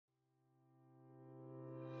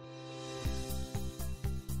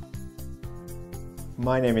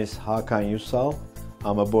My name is Usal.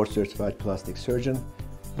 I'm a board-certified plastic surgeon.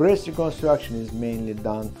 Breast reconstruction is mainly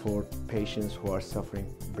done for patients who are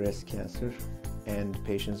suffering breast cancer, and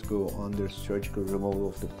patients go under surgical removal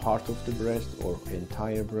of the part of the breast or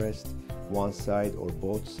entire breast, one side or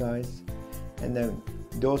both sides. And then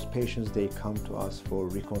those patients, they come to us for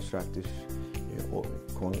reconstructive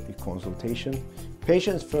consultation.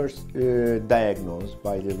 Patients first diagnosed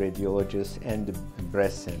by the radiologist and the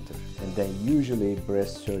breast center, and then usually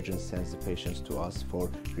breast surgeon sends the patients to us for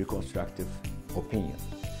reconstructive opinion.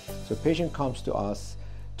 So patient comes to us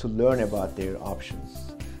to learn about their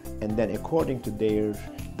options, and then according to their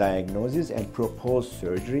diagnosis and proposed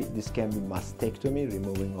surgery, this can be mastectomy,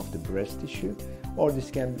 removing of the breast tissue, or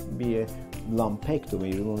this can be a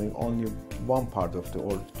lumpectomy, removing only one part of the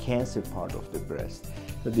or cancer part of the breast.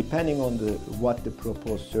 So depending on what the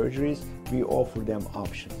proposed surgery is, we offer them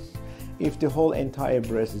options. If the whole entire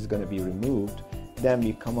breast is going to be removed, then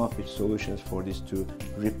we come up with solutions for this to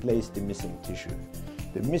replace the missing tissue.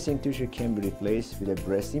 The missing tissue can be replaced with a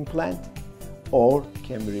breast implant or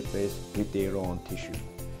can be replaced with their own tissue.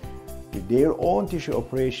 With their own tissue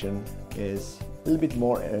operation is a little bit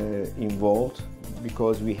more involved,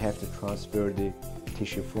 because we have to transfer the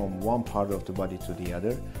tissue from one part of the body to the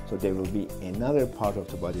other. So there will be another part of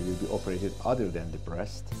the body will be operated other than the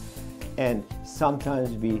breast. And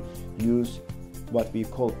sometimes we use what we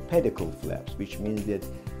call pedicle flaps, which means that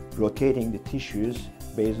rotating the tissues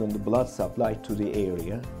based on the blood supply to the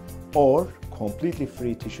area, or completely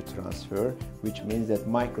free tissue transfer, which means that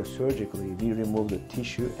microsurgically we remove the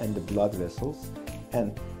tissue and the blood vessels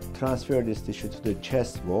and transfer this tissue to the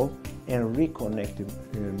chest wall and reconnect the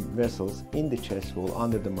vessels in the chest wall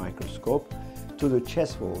under the microscope to the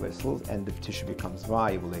chest wall vessels, and the tissue becomes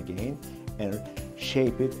viable again, and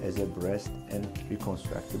shape it as a breast and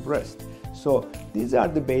reconstruct the breast. So these are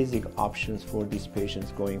the basic options for these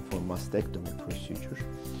patients going for mastectomy procedure.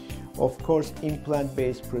 Of course,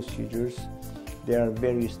 implant-based procedures, there are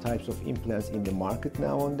various types of implants in the market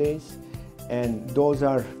nowadays, and those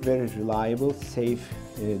are very reliable, safe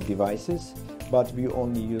devices, but we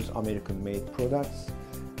only use American-made products,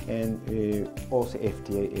 and also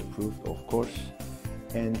FDA approved, of course.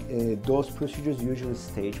 And those procedures, usually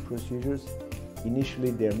stage procedures,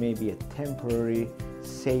 initially there may be a temporary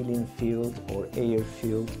saline field or air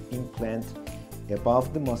field implant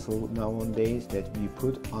above the muscle nowadays that we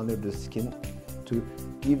put under the skin to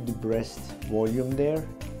give the breast volume there,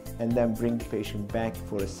 and then bring the patient back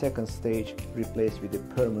for a second stage, replaced with a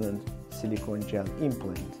permanent silicone gel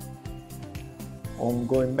implant.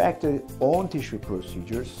 Going back to own tissue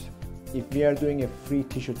procedures, if we are doing a free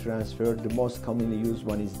tissue transfer, the most commonly used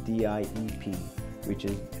one is DIEP, which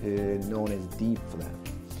is known as deep flap.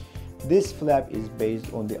 This flap is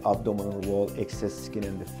based on the abdominal wall, excess skin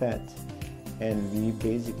and the fat, and we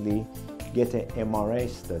basically get an MRI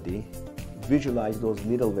study, visualize those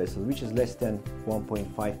little vessels, which is less than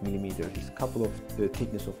 1.5 millimeters, it's a couple of the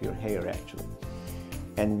thickness of your hair actually.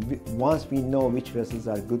 And once we know which vessels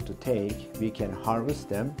are good to take, we can harvest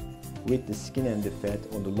them with the skin and the fat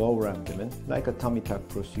on the lower abdomen, like a tummy tuck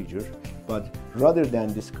procedure. But rather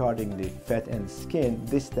than discarding the fat and skin,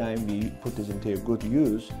 this time we put this into a good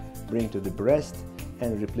use, bring to the breast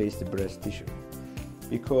and replace the breast tissue.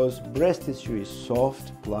 Because breast tissue is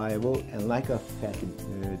soft, pliable, and like a fatty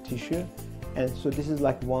tissue, and so this is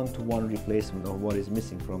like one-to-one replacement of what is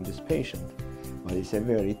missing from this patient. But it's a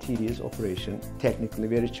very tedious operation, technically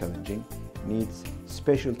very challenging, needs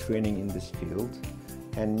special training in this field,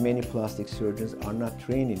 and many plastic surgeons are not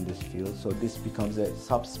trained in this field, so this becomes a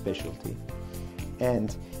subspecialty.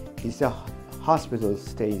 And it's a hospital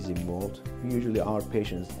stays involved. Usually our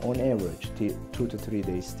patients, on average, 2 to 3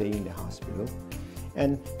 days stay in the hospital.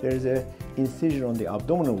 And there's an incision on the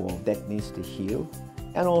abdominal wall that needs to heal,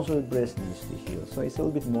 and also the breast needs to heal, so it's a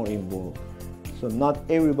little bit more involved. So not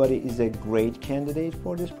everybody is a great candidate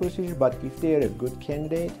for this procedure, but if they are a good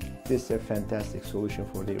candidate, this is a fantastic solution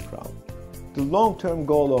for their problem. The long-term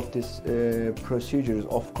goal of this procedure is,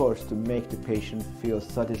 of course, to make the patient feel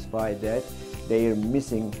satisfied that their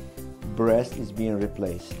missing breast is being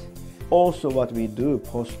replaced. Also, what we do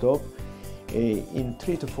post-op, in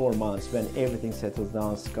 3 to 4 months, when everything settles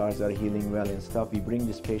down, scars are healing well and stuff, we bring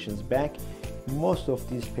these patients back. Most of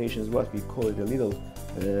these patients, what we call it a little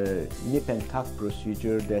nip and tuck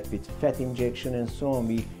procedure, that with fat injection and so on,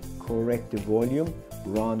 we correct the volume,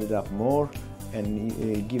 round it up more,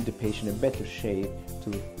 and give the patient a better shape to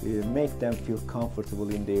make them feel comfortable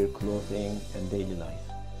in their clothing and daily life.